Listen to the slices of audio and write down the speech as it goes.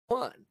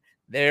One.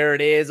 There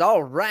it is.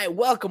 All right.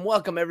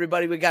 Welcome,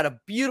 everybody. We got a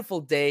beautiful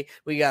day.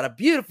 We got a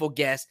beautiful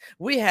guest.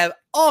 We have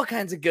all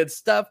kinds of good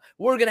stuff.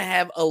 We're going to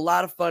have a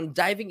lot of fun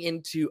diving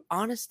into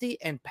honesty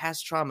and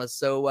past traumas.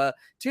 So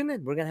tune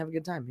in. We're going to have a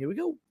good time. Here we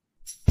go.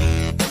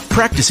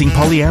 Practicing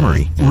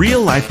Polyamory.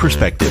 Real-life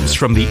perspectives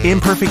from the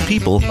imperfect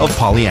people of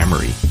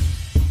polyamory.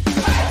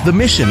 The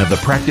mission of the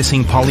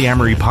Practicing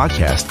Polyamory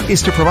podcast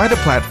is to provide a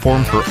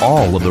platform for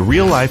all of the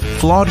real-life,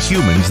 flawed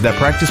humans that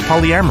practice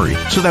polyamory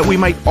so that we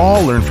might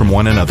all learn from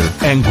one another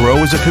and grow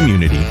as a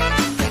community.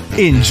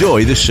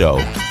 Enjoy the show.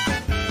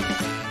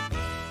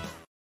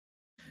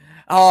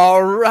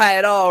 All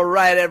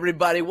right,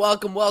 everybody.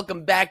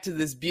 Welcome back to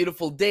this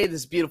beautiful day,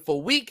 this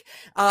beautiful week.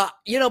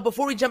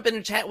 Before we jump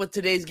into chat with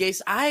today's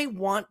guest, I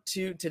want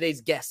to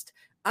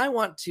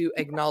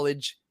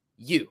acknowledge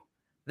you.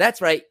 That's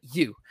right,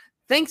 you.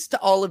 Thanks to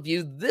all of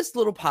you, this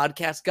little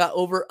podcast got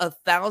over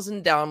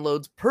 1,000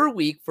 downloads per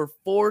week for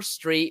 4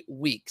 straight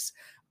weeks.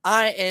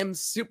 I am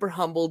super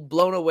humbled,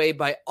 blown away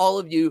by all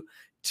of you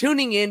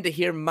tuning in to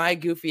hear my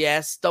goofy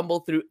ass stumble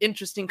through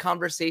interesting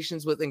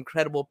conversations with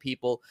incredible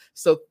people.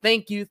 So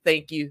thank you.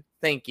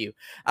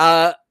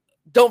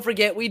 Don't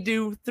forget, we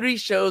do 3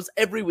 shows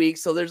every week,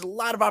 so there's a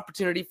lot of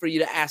opportunity for you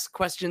to ask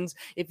questions.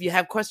 If you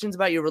have questions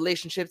about your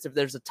relationships, if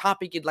there's a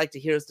topic you'd like to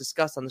hear us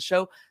discuss on the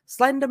show,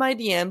 slide into my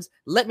DMs,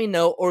 let me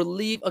know, or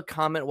leave a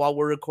comment while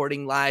we're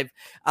recording live.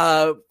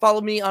 Follow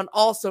me on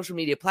all social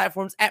media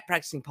platforms at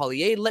Practicing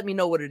Polya. Let me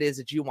know what it is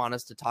that you want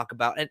us to talk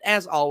about. And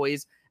as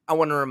always, I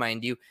want to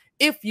remind you,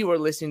 if you are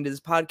listening to this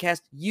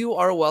podcast, you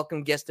are a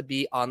welcome guest to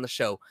be on the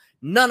show.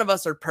 None of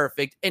us are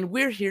perfect, and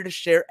we're here to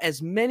share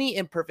as many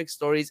imperfect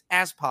stories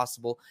as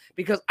possible,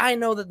 because I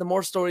know that the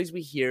more stories we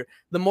hear,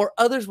 the more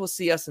others will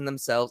see us in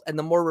themselves, and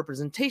the more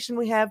representation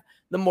we have,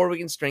 the more we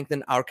can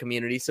strengthen our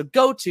community. So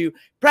go to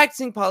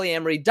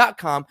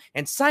practicingpolyamory.com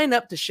and sign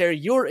up to share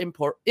your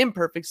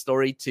imperfect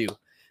story too.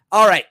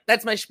 All right,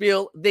 that's my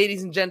spiel.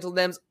 Ladies and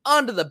gentlemen,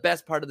 on to the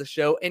best part of the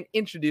show and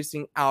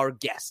introducing our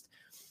guest.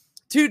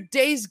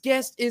 Today's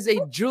guest is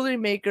a jewelry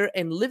maker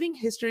and living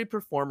history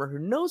performer who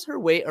knows her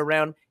way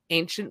around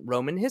ancient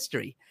Roman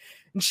history.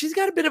 And she's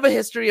got a bit of a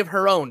history of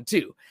her own,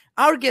 too.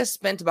 Our guest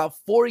spent about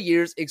 4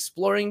 years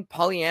exploring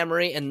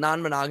polyamory and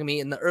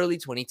non-monogamy in the early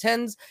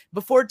 2010s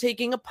before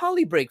taking a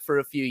poly break for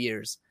a few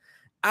years.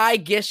 I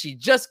guess she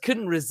just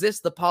couldn't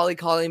resist the poly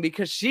calling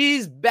because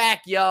she's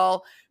back,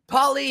 y'all.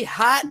 Poly,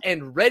 hot,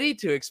 and ready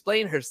to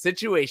explain her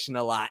situation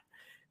a lot.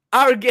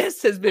 Our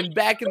guest has been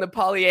back in the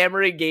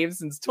polyamory game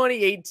since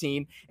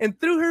 2018, and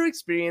through her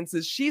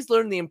experiences, she's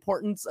learned the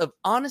importance of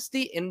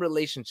honesty in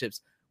relationships,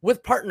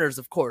 with partners,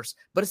 of course,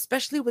 but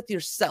especially with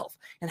yourself,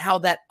 and how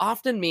that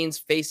often means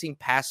facing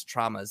past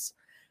traumas.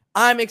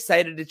 I'm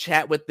excited to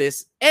chat with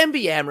this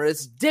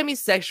ambiamorous,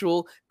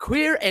 demisexual,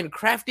 queer, and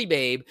crafty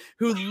babe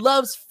who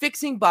loves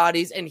fixing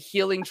bodies and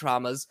healing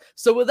traumas.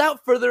 So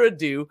without further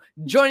ado,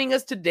 joining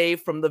us today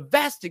from the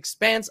vast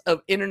expanse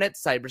of internet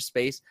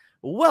cyberspace,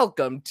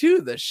 welcome to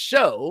the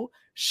show,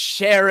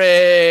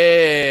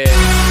 Sharon.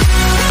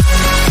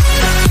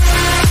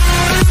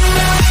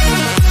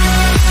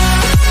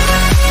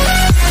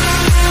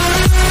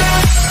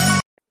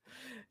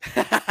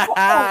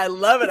 I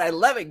love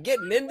it.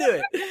 Getting into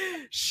it.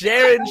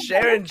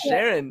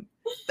 Sharon.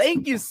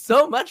 Thank you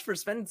so much for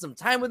spending some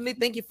time with me.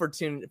 Thank you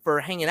for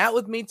hanging out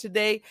with me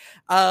today.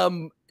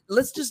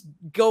 Let's just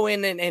go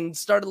in and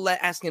start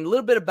asking a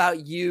little bit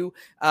about you.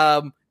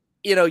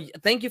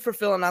 Thank you for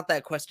filling out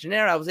that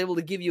questionnaire. I was able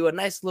to give you a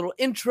nice little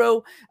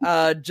intro,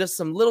 just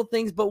some little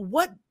things. But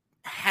what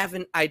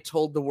haven't I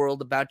told the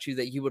world about you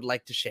that you would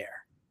like to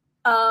share?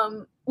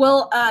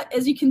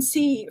 As you can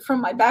see from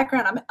my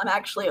background, I'm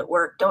actually at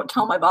work. Don't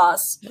tell my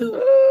boss.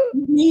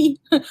 Me.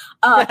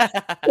 I'm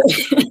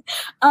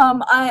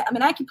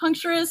an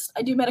acupuncturist.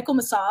 I do medical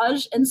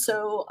massage. And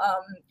so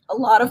a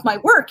lot of my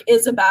work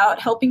is about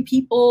helping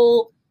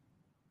people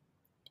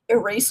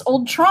erase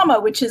old trauma,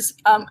 which is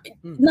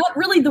not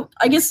really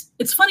I guess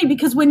it's funny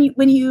because when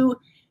you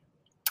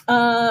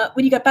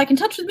got back in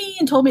touch with me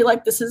and told me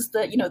like this is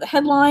the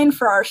headline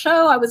for our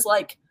show, I was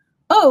like,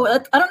 oh,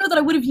 I don't know that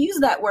I would have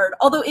used that word,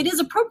 although it is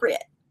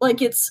appropriate. Like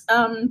it's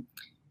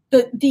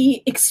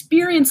the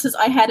experiences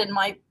I had in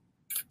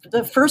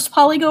the first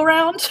poly go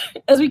round,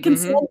 as we can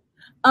say,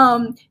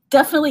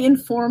 definitely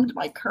informed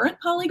my current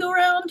poly go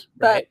round.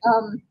 But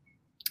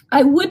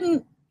I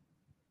don't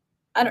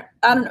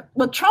know.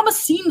 Well, trauma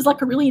seems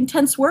like a really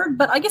intense word,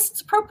 but I guess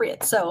it's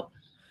appropriate. So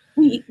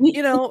I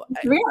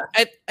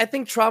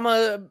think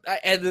trauma,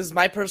 and this is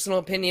my personal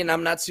opinion,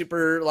 I'm not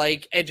super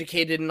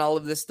educated in all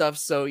of this stuff,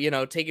 so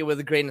take it with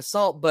a grain of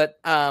salt, but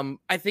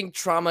I think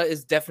trauma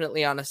is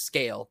definitely on a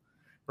scale,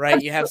 right?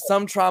 You have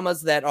some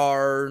traumas that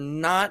are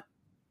not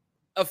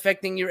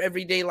affecting your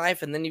everyday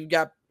life, and then you've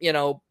got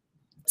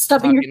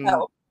stubbing your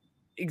toe.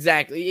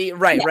 Exactly.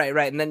 Right.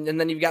 And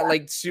then you've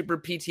got super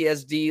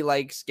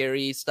PTSD,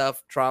 scary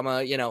stuff,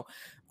 trauma,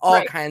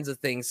 all kinds of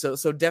things.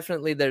 So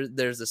definitely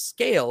there's a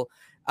scale.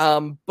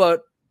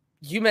 But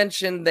you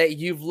mentioned that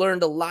you've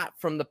learned a lot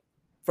from the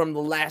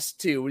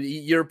last two.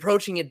 You're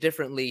approaching it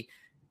differently.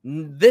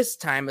 this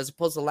time as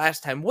opposed to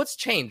last time? What's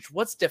changed?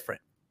 What's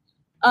different?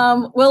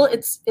 Well,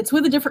 it's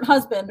with a different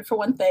husband for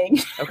one thing.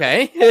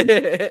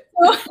 Okay.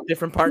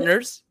 Different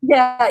partners.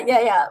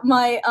 Yeah.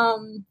 My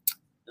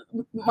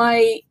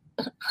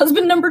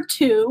husband number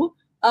 2,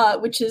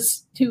 which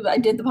is who I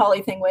did the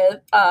poly thing with,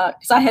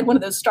 because I had one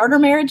of those starter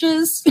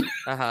marriages.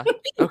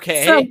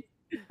 Okay. So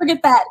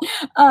forget that.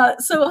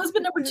 So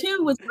husband number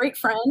 2 was a great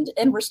friend,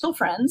 and we're still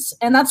friends,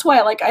 and that's why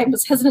I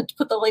was hesitant to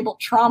put the label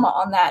trauma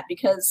on that,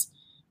 because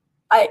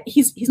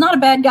he's not a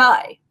bad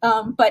guy,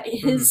 but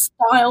his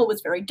style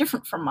was very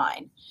different from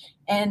mine,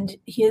 and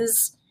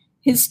his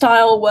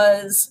style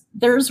was,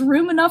 there's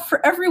room enough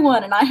for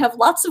everyone, and I have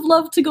lots of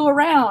love to go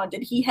around,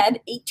 and he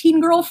had 18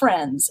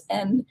 girlfriends,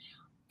 and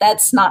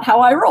that's not how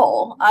I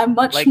roll. I'm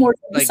much more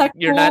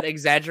sexual. You're not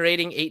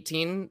exaggerating.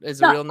 18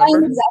 is a real number.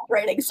 I'm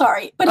exaggerating.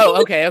 Sorry, but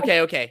okay.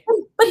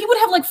 But he would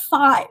have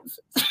 5.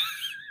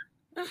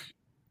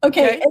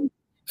 Okay. And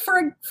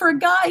for a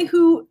guy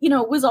who,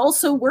 was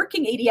also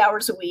working 80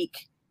 hours a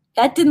week,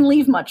 that didn't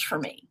leave much for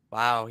me.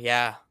 Wow.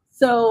 Yeah.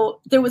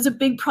 So there was a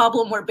big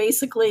problem where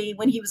basically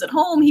when he was at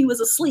home, he was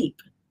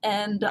asleep,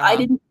 and I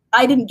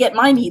didn't get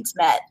my needs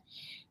met.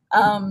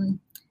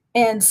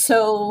 And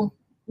so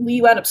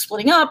we wound up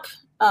splitting up,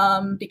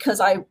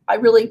 because I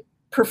really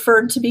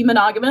preferred to be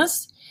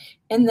monogamous.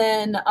 And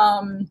then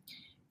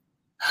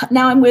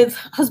now I'm with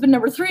husband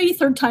number 3,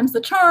 third time's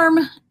the charm,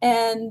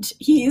 and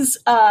he's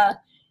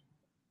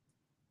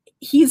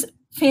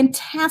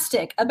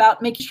fantastic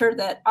about making sure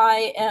that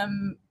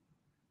I'm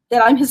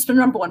his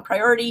number 1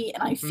 priority,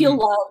 and I feel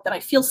loved, and I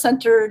feel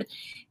centered.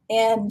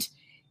 And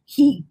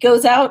he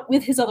goes out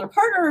with his other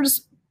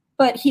partners,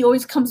 but he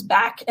always comes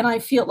back, and I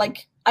feel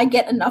like I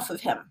get enough of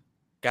him.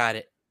 Got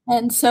it.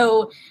 And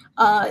so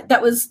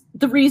that was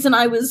the reason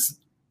I was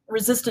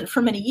resistant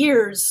for many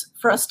years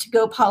for us to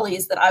go poly,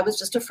 is that I was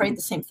just afraid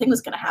the same thing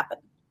was going to happen.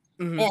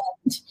 And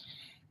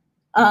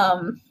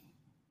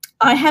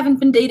I haven't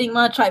been dating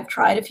much. I've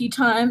tried a few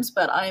times,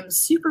 but I'm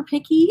super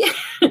picky.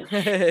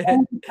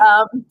 And,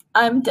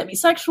 I'm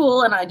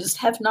demisexual, and I just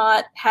have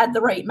not had the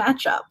right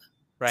matchup.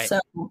 Right. So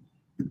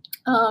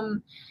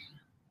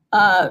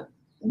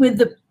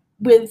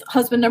with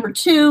husband number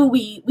 2,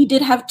 we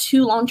did have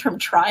 2 long-term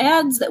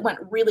triads that went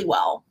really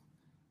well.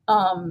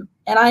 And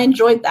I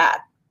enjoyed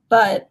that,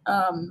 but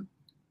I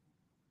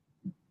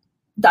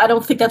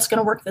don't think that's going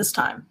to work this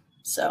time.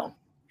 So.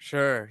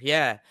 Sure.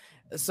 Yeah.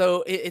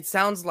 So it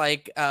sounds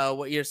like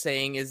what you're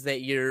saying is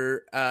that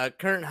your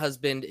current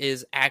husband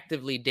is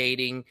actively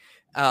dating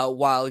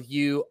while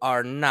you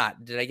are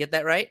not. Did I get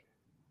that right?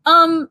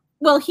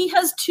 Well, he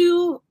has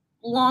 2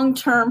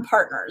 long-term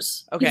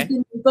partners. Okay. He's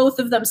been with both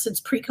of them since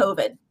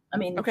pre-COVID. I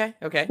mean, okay.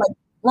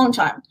 Long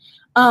time.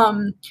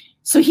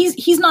 So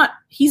he's not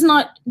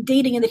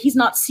dating, in that he's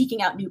not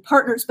seeking out new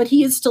partners, but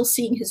he is still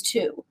seeing his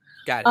 2.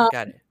 Got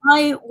it.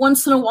 I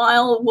once in a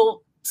while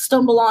will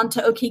stumble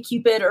onto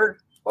OkCupid or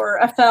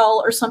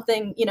FL or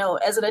something,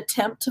 as an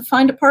attempt to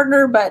find a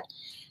partner, but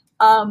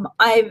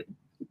I've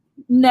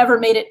never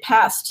made it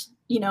past,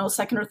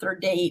 second or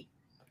third date.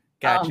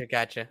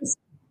 Gotcha.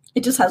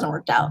 It just hasn't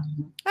worked out.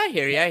 I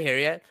hear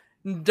you.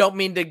 Don't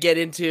mean to get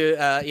into,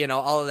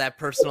 all of that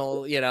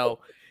personal,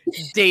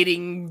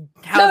 dating,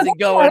 how's it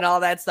going, all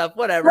that stuff,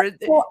 whatever.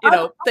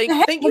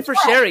 Thank you for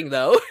sharing,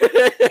 though.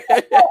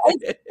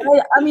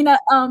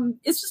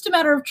 It's just a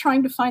matter of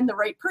trying to find the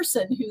right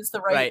person who's the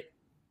right.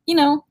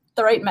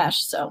 The right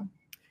mesh. So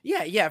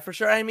yeah, for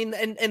sure. I mean,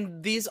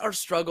 and these are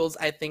struggles,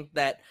 I think,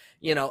 that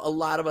a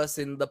lot of us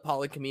in the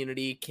poly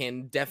community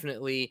can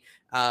definitely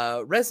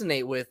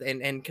resonate with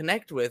and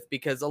connect with,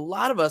 because a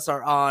lot of us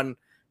are on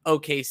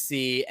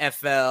OKC,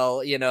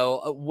 FL,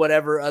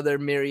 whatever other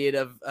myriad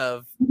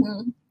of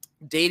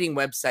dating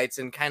websites,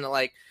 and kind of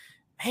like,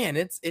 man,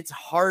 it's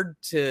hard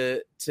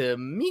to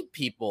meet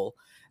people.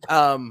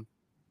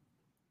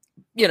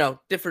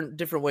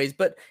 Different ways,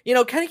 but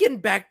kind of getting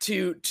back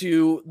to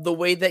the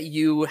way that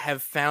you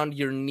have found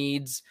your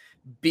needs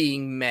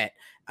being met.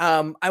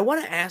 I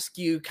want to ask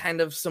you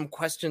kind of some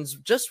questions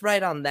just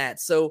right on that.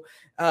 So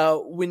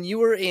when you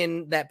were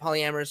in that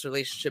polyamorous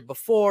relationship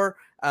before,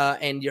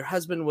 and your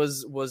husband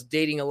was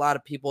dating a lot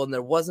of people, and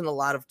there wasn't a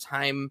lot of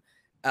time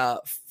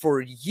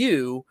for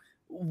you,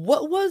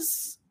 what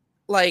was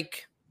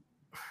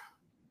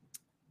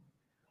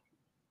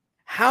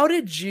how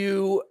did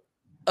you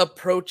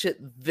approach it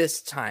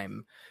this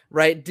time,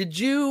 right? Did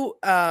you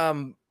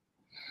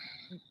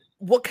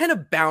what kind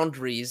of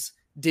boundaries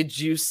did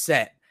you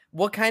set?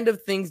 What kind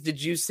of things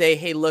did you say,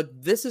 hey, look,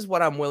 this is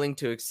what I'm willing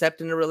to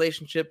accept in a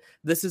relationship,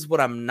 this is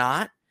what I'm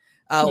not?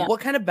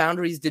 What kind of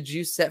boundaries did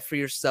you set for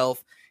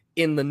yourself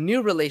in the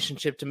new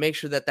relationship to make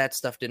sure that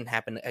stuff didn't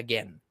happen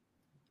again?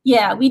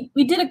 Yeah, we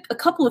did a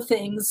couple of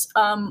things.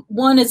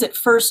 One is, at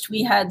first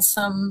we had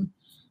some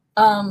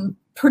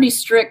pretty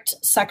strict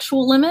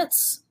sexual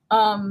limits,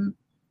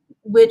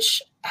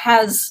 which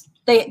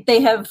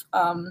they have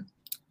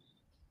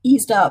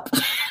eased up,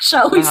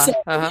 shall we say.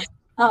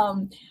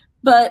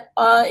 But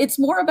it's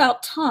more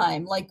about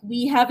time. Like,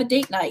 we have a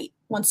date night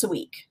once a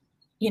week,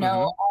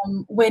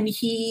 when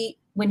he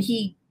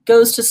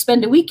goes to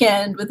spend a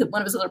weekend with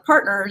one of his other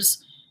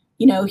partners,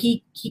 you know,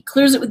 he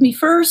clears it with me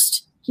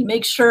first. He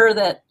makes sure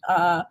that,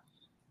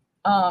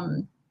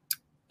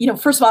 you know,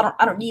 first of all,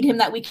 I don't need him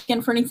that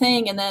weekend for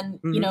anything. And then,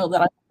 you know,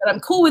 that I'm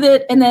cool with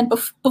it. And then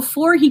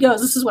before he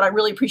goes, this is what I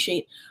really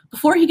appreciate.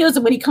 Before he goes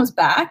and when he comes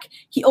back,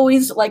 he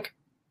always like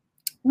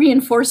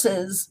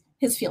reinforces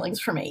his feelings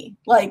for me.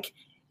 Like,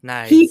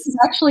 nice. He's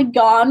actually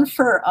gone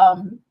for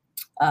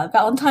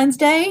Valentine's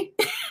Day,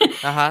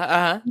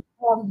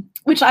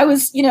 which I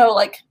was, you know,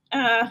 like,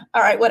 all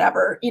right,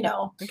 whatever, you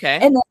know. Okay.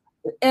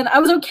 And I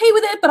was okay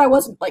with it, but I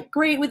wasn't like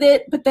great with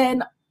it. But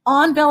then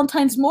on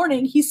Valentine's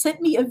morning, he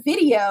sent me a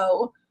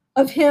video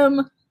of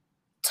him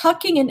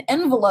tucking an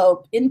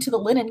envelope into the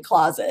linen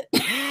closet.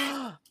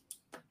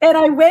 And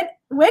I went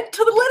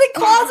to the linen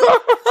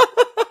closet.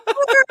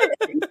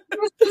 It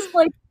was just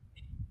like,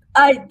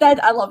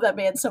 I love that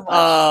man so much.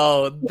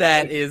 Oh,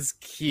 that is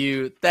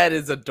cute. That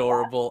is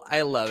adorable.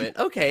 I love it.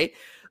 Okay.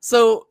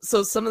 So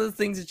some of the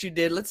things that you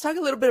did, let's talk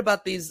a little bit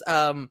about these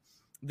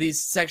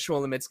sexual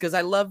limits, because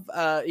I love,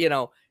 you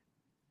know,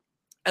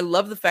 I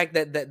love the fact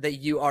that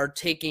you are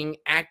taking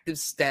active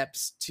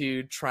steps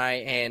to try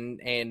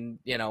and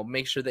you know,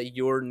 make sure that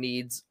your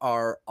needs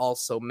are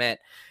also met.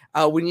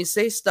 When you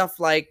say stuff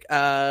like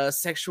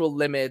sexual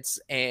limits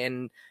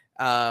and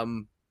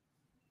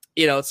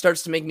you know, it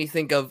starts to make me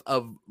think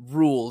of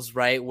rules,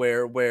 right?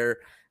 Where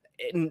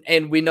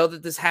and we know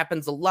that this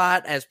happens a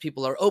lot as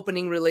people are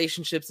opening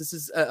relationships. This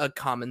is a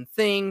common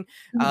thing.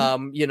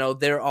 You know,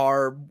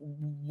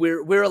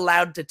 we're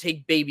allowed to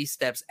take baby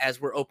steps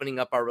as we're opening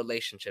up our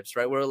relationships,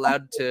 right? We're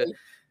allowed to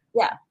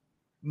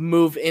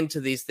move into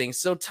these things.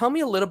 So tell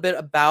me a little bit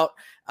about,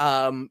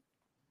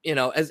 you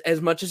know, as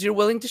much as you're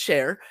willing to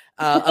share,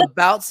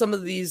 about some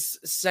of these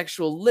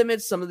sexual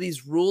limits, some of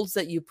these rules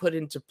that you put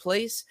into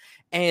place,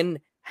 and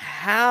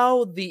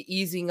how the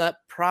easing up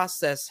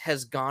process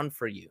has gone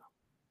for you.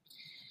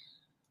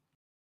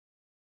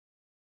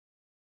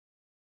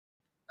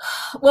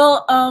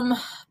 Well,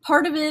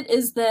 part of it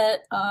is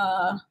that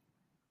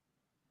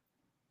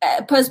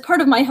as part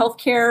of my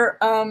healthcare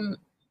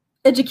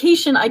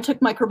education, I took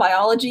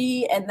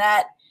microbiology, and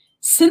that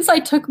since I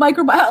took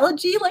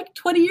microbiology like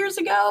 20 years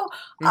ago,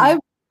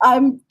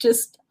 I'm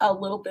just a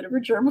little bit of a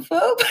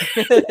germaphobe.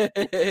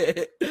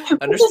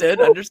 Understood.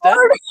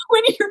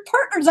 When your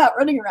partner's out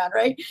running around,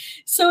 right?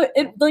 So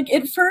it like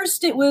at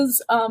first it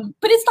was, but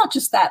it's not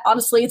just that.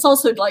 Honestly, it's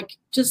also like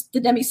just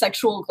the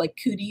demisexual like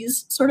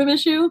cooties sort of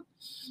issue.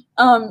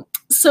 At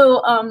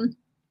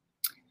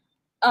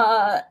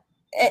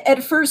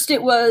first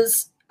it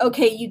was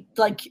okay. You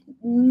like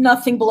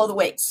nothing below the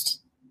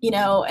waist, you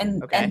know,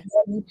 and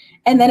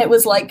then it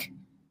was like.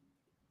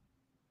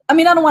 I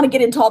mean, I don't want to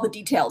get into all the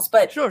details,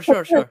 but sure.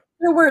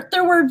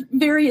 There were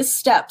various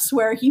steps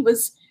where he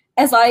was,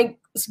 as I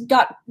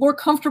got more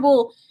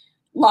comfortable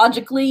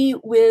logically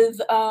with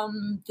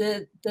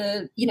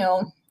the you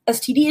know,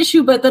 STD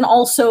issue, but then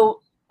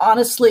also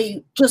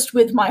honestly just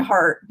with my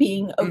heart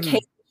being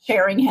okay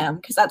sharing him,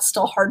 because that's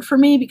still hard for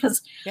me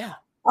because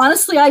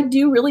honestly I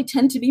do really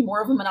tend to be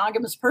more of a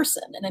monogamous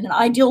person, and in an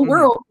ideal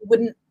world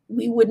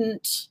we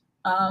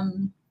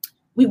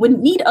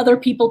wouldn't need other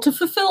people to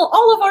fulfill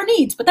all of our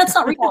needs, but that's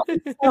not reality.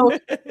 So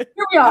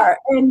here we are.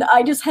 And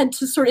I just had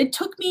to it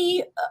took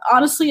me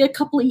honestly a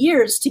couple of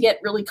years to get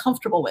really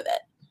comfortable with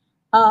it.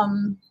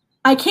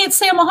 I can't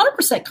say I'm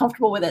 100%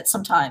 comfortable with it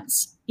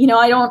sometimes. You know,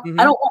 I don't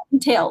want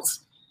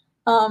details.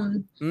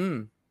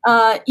 You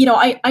know,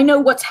 I know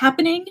what's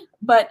happening,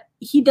 but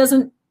he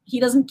doesn't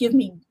give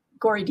me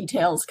gory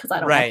details because I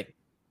don't know.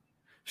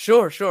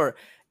 Sure.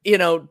 You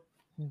know,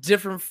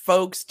 different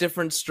folks,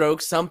 different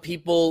strokes. Some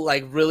people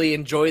like really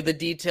enjoy the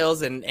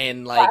details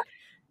and like,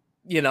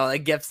 you know, it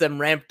gets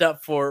them ramped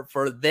up for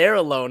their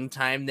alone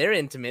time, their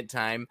intimate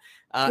time.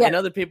 And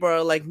other people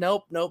are like,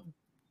 nope.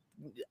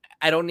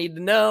 I don't need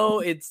to know.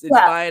 It's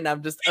fine.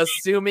 I'm just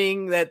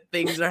assuming that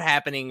things are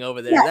happening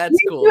over there. That's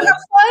cool. You have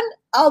fun.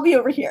 I'll be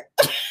over here.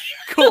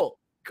 Cool.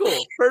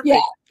 Perfect.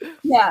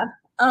 Yeah.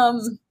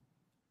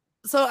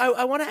 So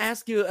I want to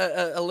ask you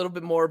a little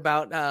bit more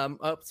about,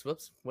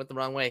 whoops, went the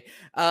wrong way,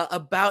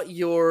 about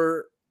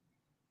your,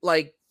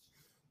 like,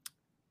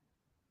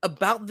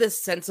 about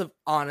this sense of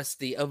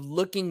honesty, of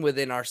looking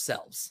within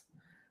ourselves,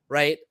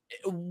 right?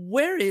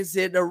 Where is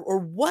it, or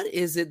what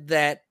is it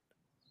that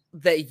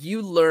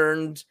you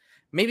learned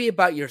maybe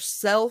about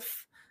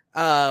yourself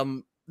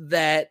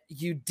that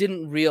you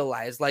didn't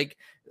realize? Like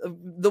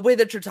the way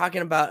that you're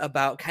talking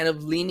about kind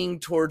of leaning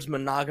towards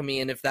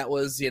monogamy, and if that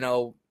was, you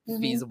know,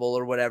 feasible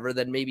or whatever,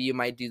 then maybe you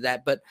might do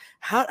that. But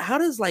how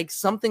does like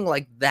something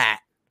like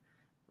that,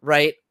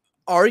 right?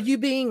 Are you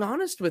being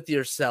honest with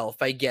yourself,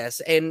 I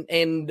guess?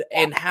 And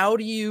how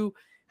do you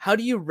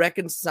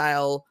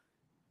reconcile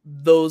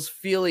those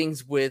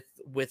feelings with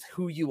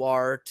who you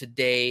are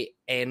today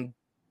and,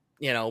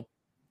 you know,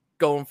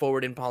 going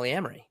forward in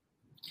polyamory?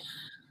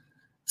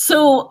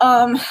 So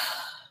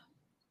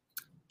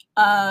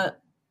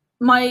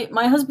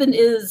my husband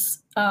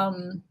is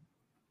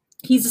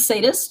he's a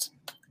sadist.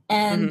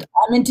 And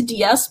I'm into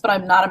DS, but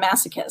I'm not a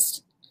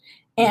masochist.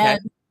 And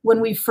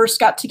when we first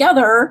got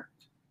together,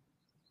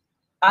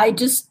 I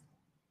just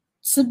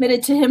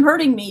submitted to him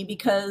hurting me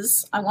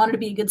because I wanted to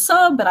be a good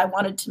sub, but I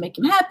wanted to make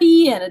him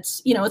happy. And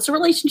it's, you know, it's a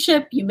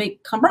relationship. You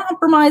make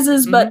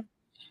compromises, but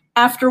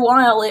after a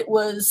while it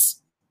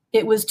was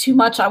too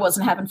much. I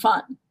wasn't having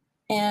fun.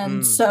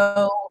 And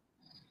so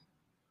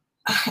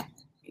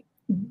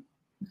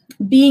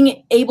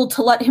being able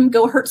to let him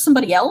go hurt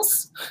somebody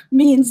else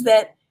means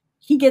that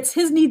he gets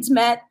his needs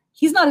met.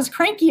 He's not as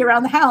cranky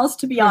around the house,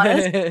 to be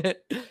honest,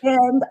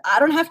 and I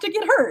don't have to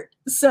get hurt.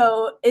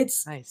 So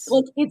it's nice.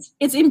 Like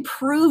it's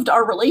improved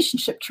our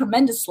relationship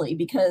tremendously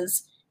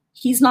because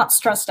he's not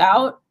stressed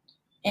out,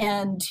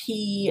 and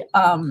he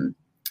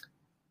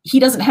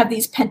doesn't have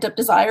these pent up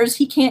desires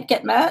he can't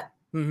get met.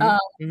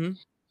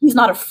 He's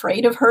not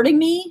afraid of hurting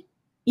me,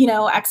 you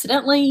know,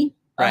 accidentally,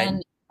 right.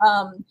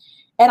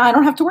 And I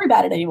don't have to worry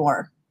about it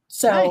anymore.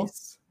 So.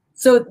 Nice.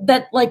 So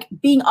that, like,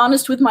 being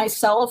honest with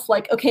myself,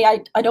 like, okay,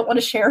 I don't want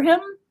to share him,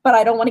 but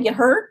I don't want to get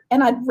hurt,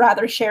 and I'd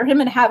rather share him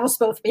and have us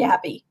both be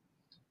happy.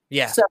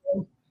 Yeah. So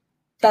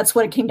that's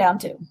what it came down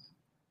to.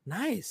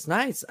 Nice.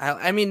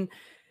 I mean,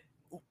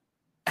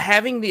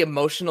 having the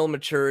emotional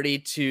maturity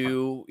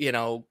to, you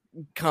know,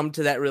 come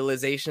to that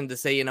realization to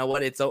say, you know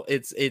what, it's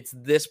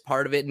this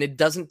part of it, and it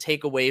doesn't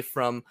take away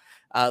from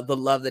the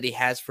love that he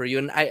has for you.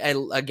 And I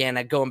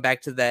again, going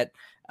back to that,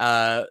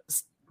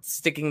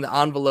 sticking the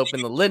envelope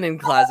in the linen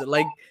closet,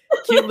 like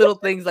cute little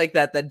things like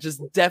that just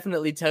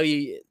definitely tell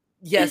you,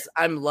 yes,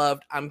 I'm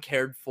loved, I'm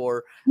cared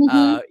for.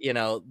 You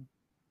know,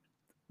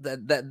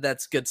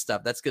 that's good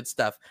stuff. That's good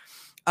stuff.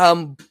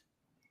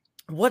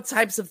 What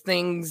types of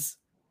things,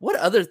 what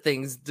other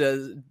things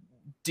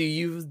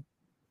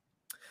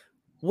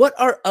what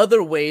are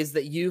other ways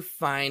that you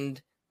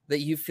find that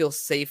you feel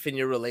safe in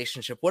your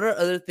relationship? What are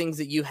other things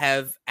that you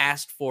have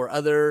asked for?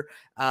 Other,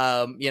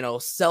 you know,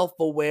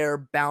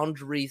 self-aware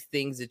boundary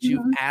things that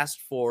you've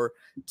asked for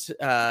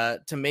to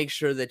make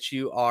sure that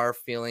you are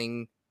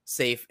feeling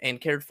safe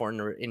and cared for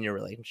in your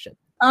relationship?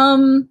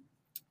 I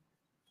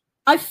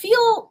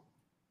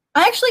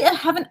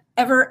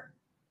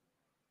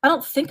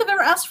don't think I've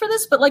ever asked for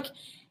this, but like,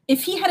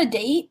 if he had a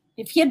date,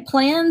 if he had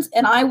plans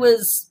and I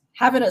was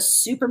having a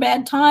super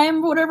bad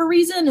time for whatever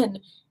reason and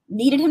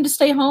needed him to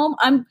stay home,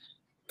 I'm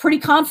pretty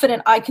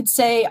confident I could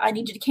say, I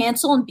need you to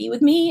cancel and be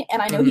with me.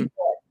 And I know he'd do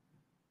it.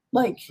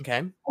 Like, okay.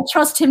 I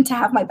trust him to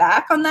have my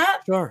back on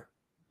that. Sure.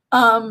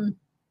 Wow,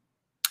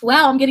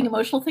 I'm getting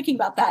emotional thinking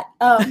about that.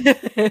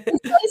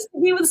 It's nice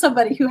to be with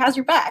somebody who has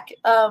your back.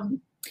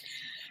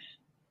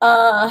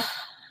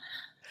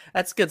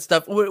 That's good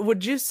stuff.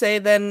 Would you say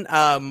then,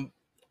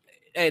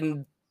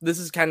 and this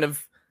is kind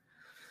of,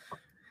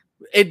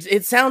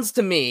 it sounds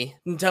to me,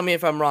 and tell me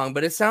if I'm wrong,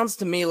 but it sounds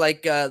to me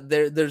like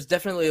there's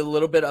definitely a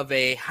little bit of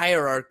a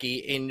hierarchy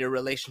in your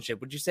relationship.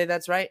 Would you say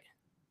that's right?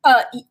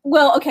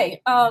 Well,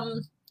 okay.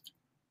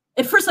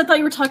 At first I thought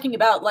you were talking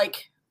about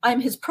like, I'm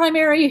his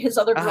primary, his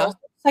other girls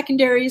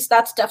secondaries.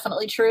 That's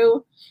definitely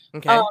true.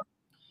 Okay.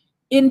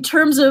 In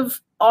terms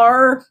of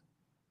our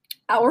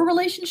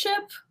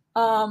relationship,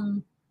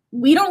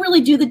 we don't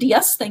really do the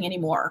DS thing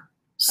anymore.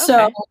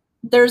 So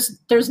there's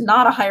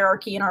not a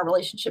hierarchy in our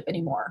relationship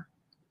anymore.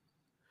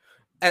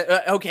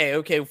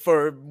 Okay.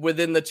 For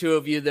within the two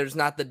of you, there's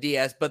not the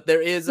DS, but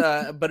there is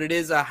but it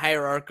is a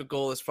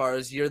hierarchical as far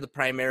as you're the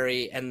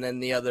primary, and then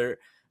the other,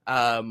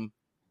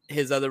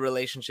 his other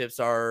relationships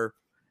are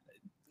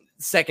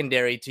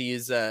secondary, to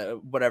use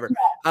whatever.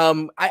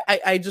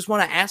 I just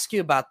want to ask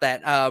you about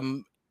that,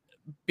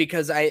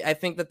 because I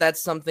think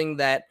that's something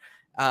that,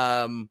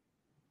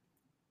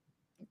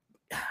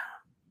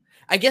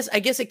 I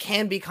guess it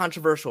can be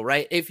controversial,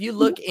 right? If you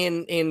look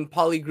in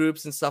poly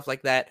groups and stuff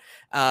like that,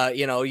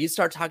 you know, you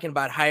start talking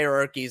about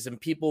hierarchies and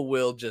people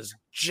will just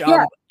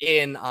jump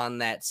in on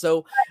that.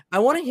 So I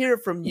want to hear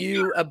from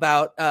you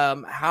about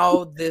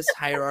how this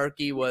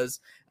hierarchy was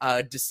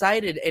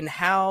decided and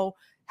how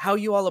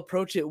you all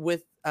approach it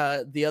with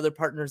the other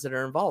partners that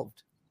are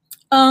involved.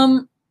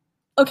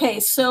 Okay,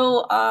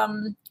 so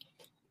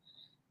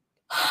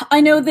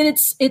I know that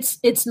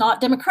it's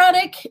not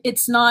democratic.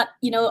 It's not,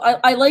 you know,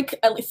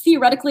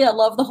 theoretically, I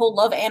love the whole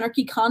love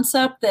anarchy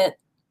concept that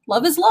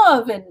love is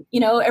love and, you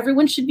know,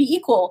 everyone should be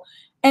equal.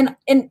 And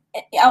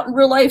out in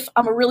real life,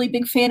 I'm a really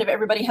big fan of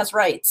everybody has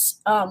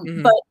rights.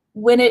 But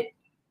when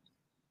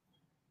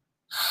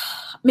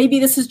maybe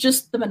this is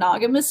just the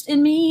monogamist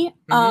in me,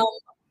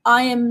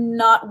 I am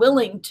not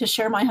willing to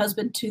share my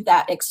husband to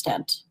that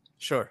extent.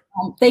 Sure.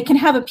 They can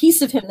have a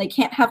piece of him. They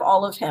can't have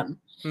all of him.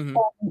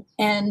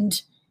 And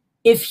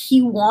if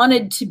he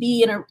wanted to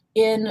be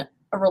in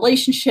a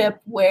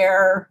relationship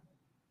where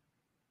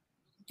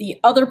the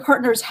other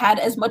partners had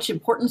as much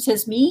importance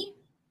as me,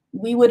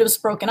 we would have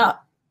broken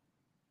up.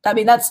 I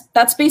mean,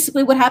 that's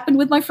basically what happened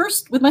with my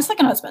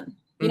second husband.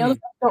 You know, the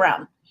first go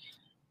around.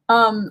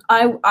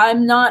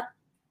 I'm not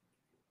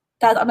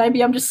that.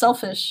 Maybe I'm just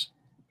selfish.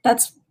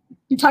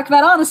 You talk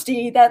about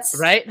honesty. That's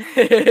right.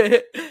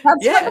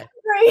 That's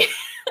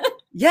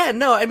yeah.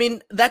 No, I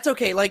mean, that's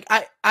okay. Like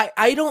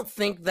I don't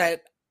think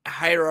that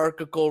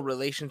hierarchical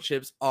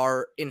relationships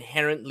are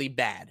inherently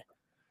bad,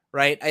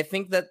 right? I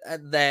think that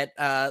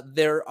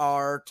there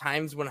are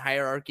times when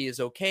hierarchy is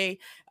okay.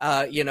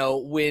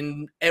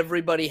 When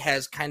everybody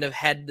has kind of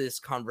had this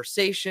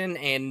conversation,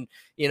 and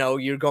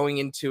you're going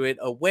into it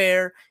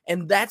aware,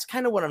 and that's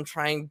kind of what I'm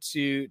trying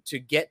to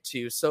get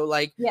to. So,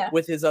 like,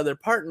 with his other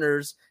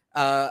partners,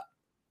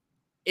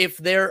 if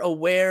they're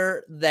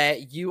aware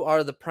that you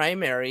are the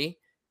primary,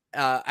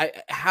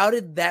 how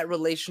did that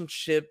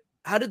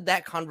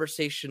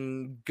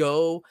conversation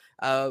go?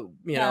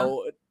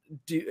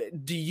 Do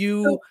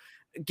you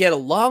get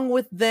along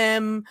with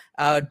them?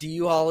 Do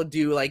you all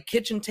do like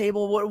kitchen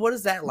table? What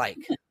is that like?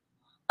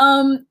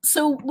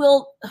 So,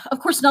 well, of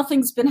course,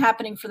 nothing's been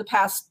happening for the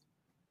past,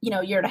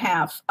 year and a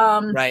half.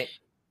 Right.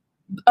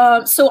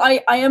 So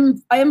I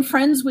am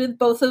friends with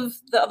both of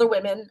the other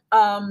women.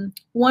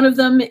 One of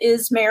them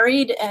is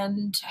married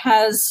and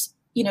has,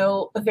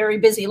 a very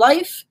busy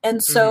life.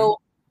 And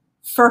so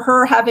for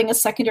her, having a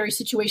secondary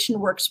situation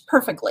works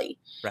perfectly.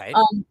 Right.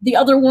 The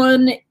other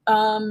one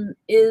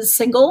is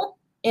single,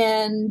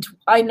 and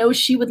I know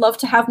she would love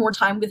to have more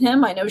time with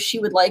him. I know she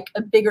would like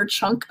a bigger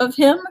chunk of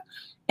him.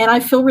 And I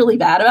feel really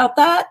bad about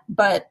that,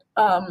 but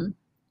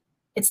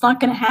it's not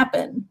going to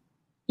happen.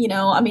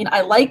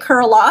 I like her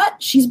a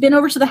lot. She's been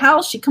over to the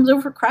house. She comes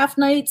over for craft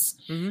nights.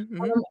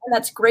 And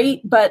that's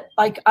great. But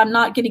like, I'm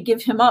not going to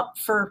give him up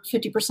for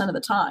 50% of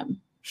the time.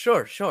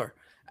 Sure.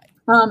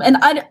 And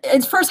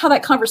as far as how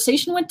that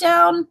conversation went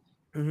down,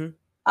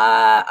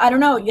 I don't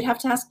know. You'd have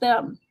to ask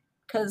them,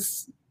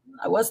 because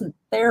I wasn't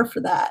there for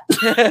that.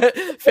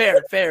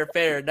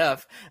 Fair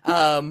enough.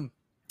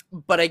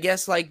 But I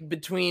guess like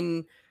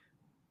between,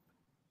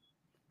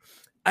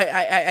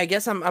 I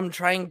guess I'm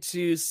trying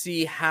to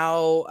see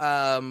how,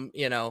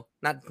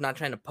 not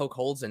trying to poke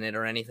holes in it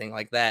or anything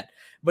like that,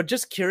 but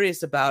just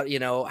curious about,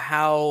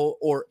 how,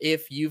 or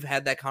if you've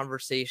had that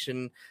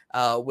conversation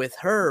with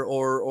her,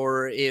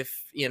 or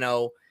if,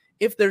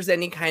 if there's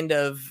any kind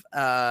of,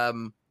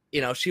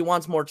 she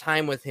wants more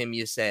time with him,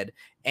 you said,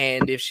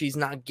 and if she's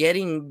not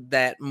getting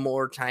that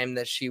more time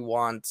that she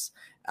wants,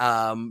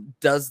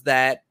 does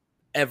that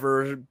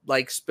ever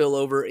like spill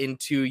over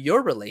into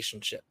your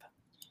relationship?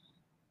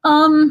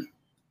 I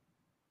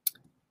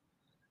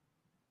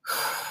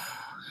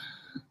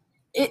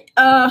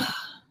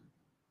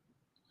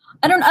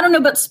don't know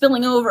about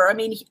spilling over. I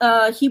mean,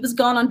 he was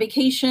gone on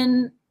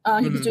vacation.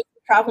 He was doing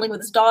traveling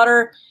with his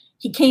daughter.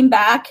 He came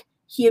back.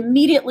 He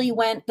immediately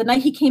the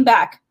night he came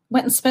back,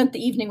 went and spent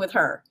the evening with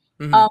her.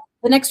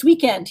 The next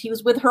weekend, he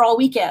was with her all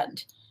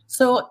weekend.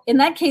 So in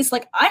that case,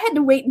 like, I had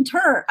to wait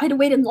I had to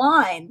wait in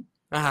line.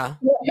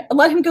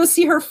 Let him go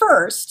see her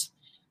first.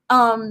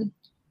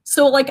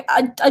 So like,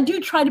 I do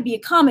try to be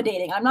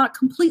accommodating. I'm not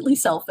completely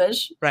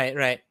selfish.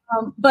 Right.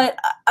 But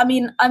I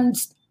mean, I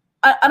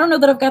don't know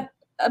that I've got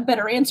a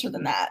better answer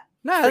than that.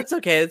 No, that's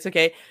okay. It's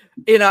okay.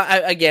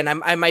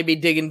 I might be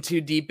digging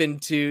too deep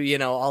into,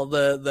 all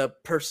the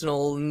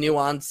personal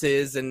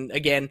nuances, and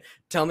again,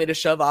 tell me to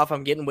shove off.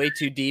 I'm getting way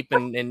too deep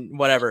and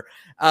whatever.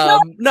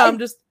 I'm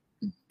just,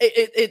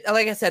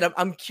 like I said,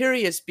 I'm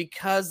curious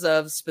because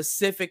of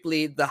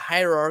specifically the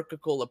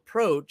hierarchical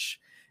approach.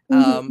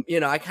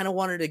 I kind of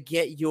wanted to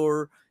get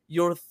your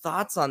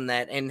thoughts on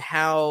that, and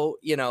how,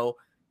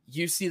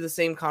 you see the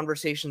same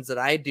conversations that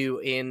I do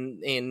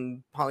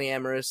in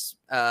polyamorous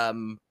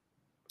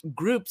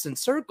groups and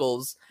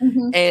circles,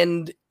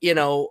 and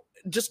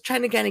just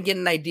trying to kind of get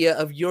an idea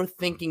of your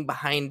thinking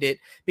behind it,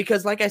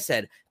 because like I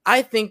said,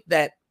 I think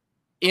that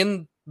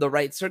in the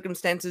right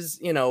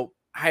circumstances,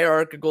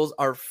 hierarchicals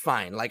are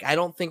fine. Like, I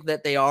don't think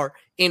that they are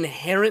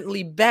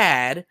inherently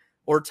bad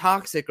or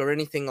toxic or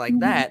anything like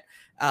that.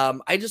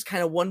 I just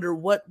kind of wonder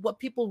what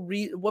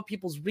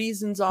people's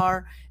reasons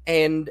are,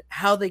 and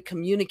how they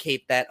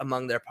communicate that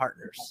among their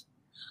partners.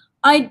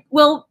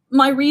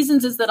 My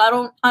reasons is that I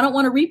don't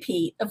want to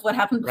repeat of what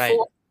happened before. Right.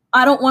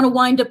 I don't want to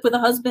wind up with a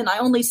husband I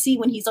only see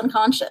when he's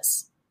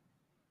unconscious.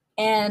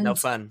 And no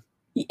fun.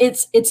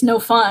 It's no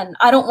fun.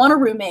 I don't want a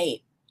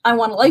roommate. I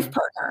want a life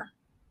partner.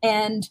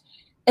 And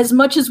as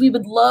much as we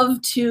would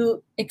love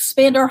to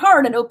expand our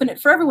heart and open it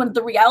for everyone,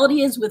 the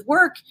reality is, with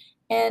work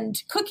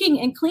and cooking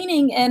and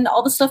cleaning and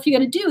all the stuff you got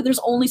to do, there's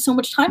only so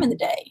much time in the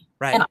day.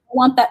 Right. And I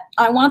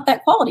want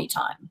that quality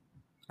time.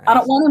 Nice. I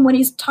don't want him when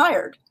he's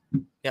tired.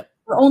 Yep.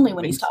 Or only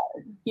when he's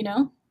tired,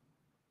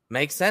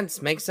 Makes sense.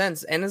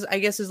 And I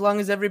guess as long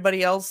as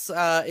everybody else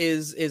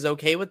is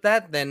okay with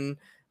that, then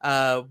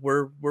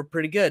we're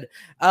pretty good.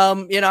 I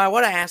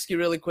want to ask you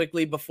really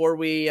quickly before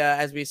we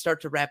as we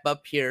start to wrap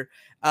up here,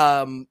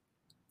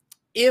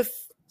 if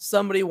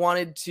somebody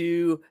wanted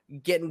to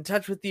get in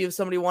touch with you, if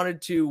somebody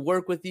wanted to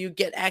work with you,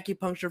 get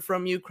acupuncture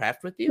from you,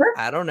 craft with you, sure.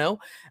 I don't know.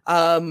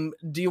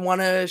 Do you want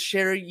to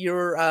share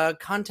your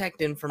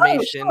contact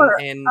information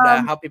and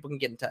how people can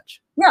get in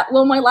touch? Yeah,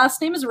 well, my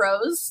last name is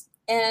Rose,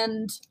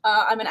 and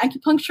I'm an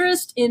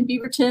acupuncturist in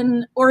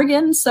Beaverton,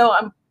 Oregon, so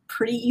I'm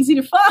pretty easy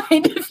to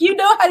find if you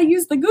know how to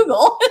use the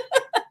Google.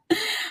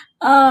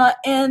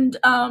 And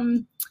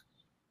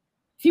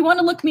if you want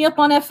to look me up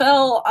on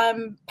FL,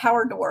 I'm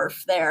Power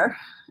Dwarf there.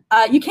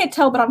 You can't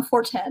tell, but I'm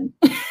 4'10".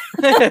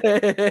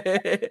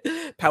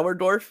 Power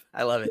dwarf.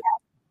 I love it.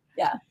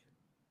 Yeah.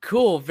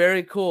 Cool.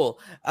 Very cool.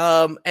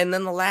 And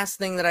then the last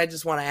thing that I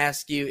just want to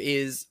ask you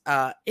is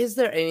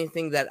there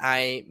anything that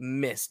I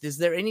missed? Is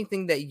there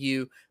anything that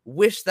you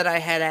wish that I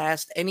had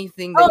asked?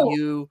 Anything that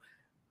you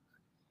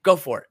go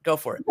for it? Go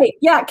for it. Okay,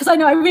 yeah, because I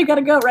know we've got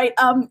to go, right?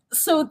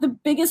 So the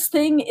biggest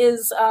thing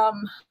is,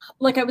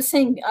 like I was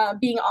saying,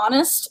 being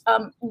honest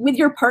with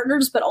your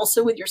partners, but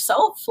also with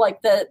yourself.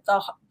 Like there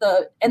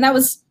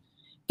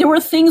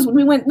were things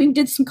when we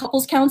did some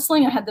couples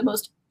counseling. I had the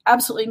most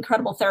absolutely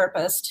incredible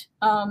therapist.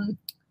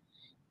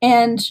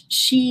 And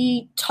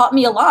she taught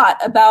me a lot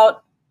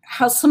about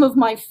how some of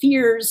my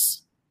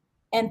fears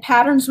and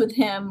patterns with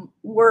him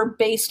were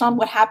based on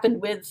what happened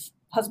with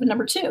husband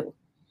number 2.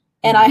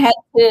 And I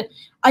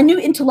knew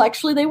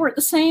intellectually they weren't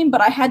the same,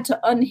 but I had to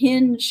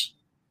unhinge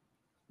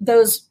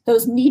those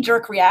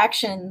knee-jerk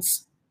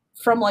reactions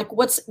from like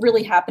what's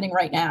really happening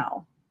right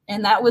now.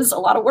 And that was a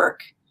lot of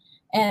work,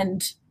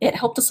 and it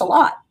helped us a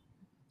lot.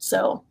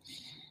 So,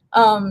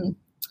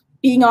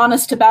 being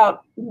honest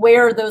about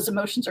where those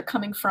emotions are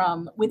coming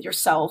from with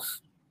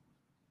yourself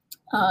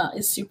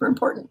is super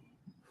important.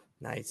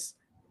 Nice.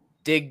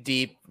 Dig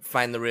deep,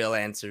 find the real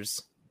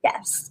answers.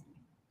 Yes.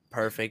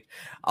 Perfect.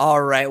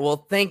 All right.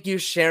 Well, thank you,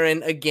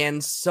 Sharon, again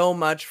so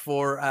much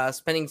for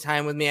spending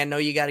time with me. I know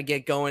you got to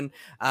get going.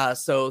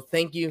 So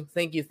thank you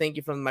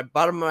from my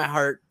bottom of my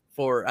heart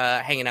for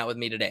hanging out with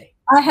me today.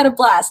 I had a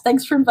blast.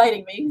 Thanks for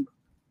inviting me.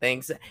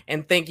 Thanks.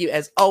 And thank you,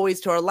 as always,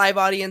 to our live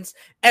audience.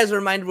 As a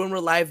reminder, when we're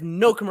live,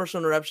 no commercial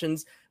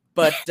interruptions.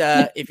 But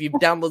if you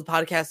download the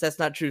podcast, that's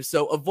not true.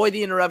 So avoid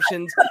the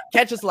interruptions.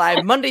 Catch us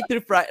live Monday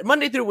through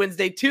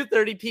Wednesday,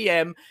 2:30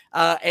 p.m.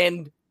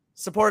 And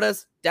support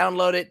us.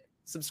 Download it.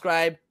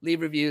 Subscribe.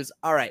 Leave reviews.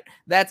 All right.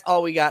 That's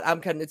all we got.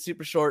 I'm cutting it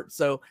super short.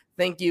 So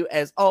thank you,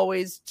 as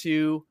always,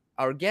 to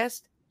our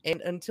guest.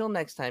 And until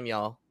next time,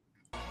 y'all.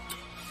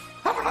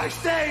 Have a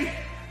nice day.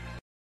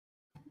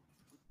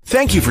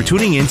 Thank you for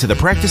tuning in to the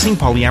Practicing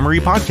Polyamory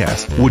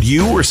podcast. Would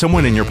you or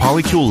someone in your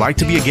polycule like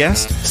to be a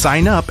guest?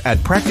 Sign up at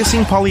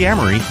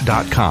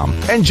practicingpolyamory.com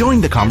and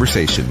join the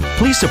conversation.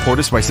 Please support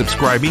us by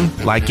subscribing,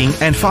 liking,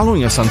 and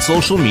following us on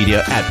social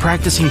media at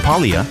Practicing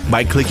Polia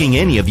by clicking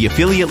any of the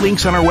affiliate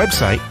links on our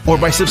website or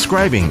by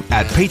subscribing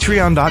at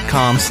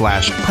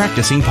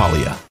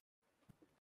patreon.com/practicingpolia.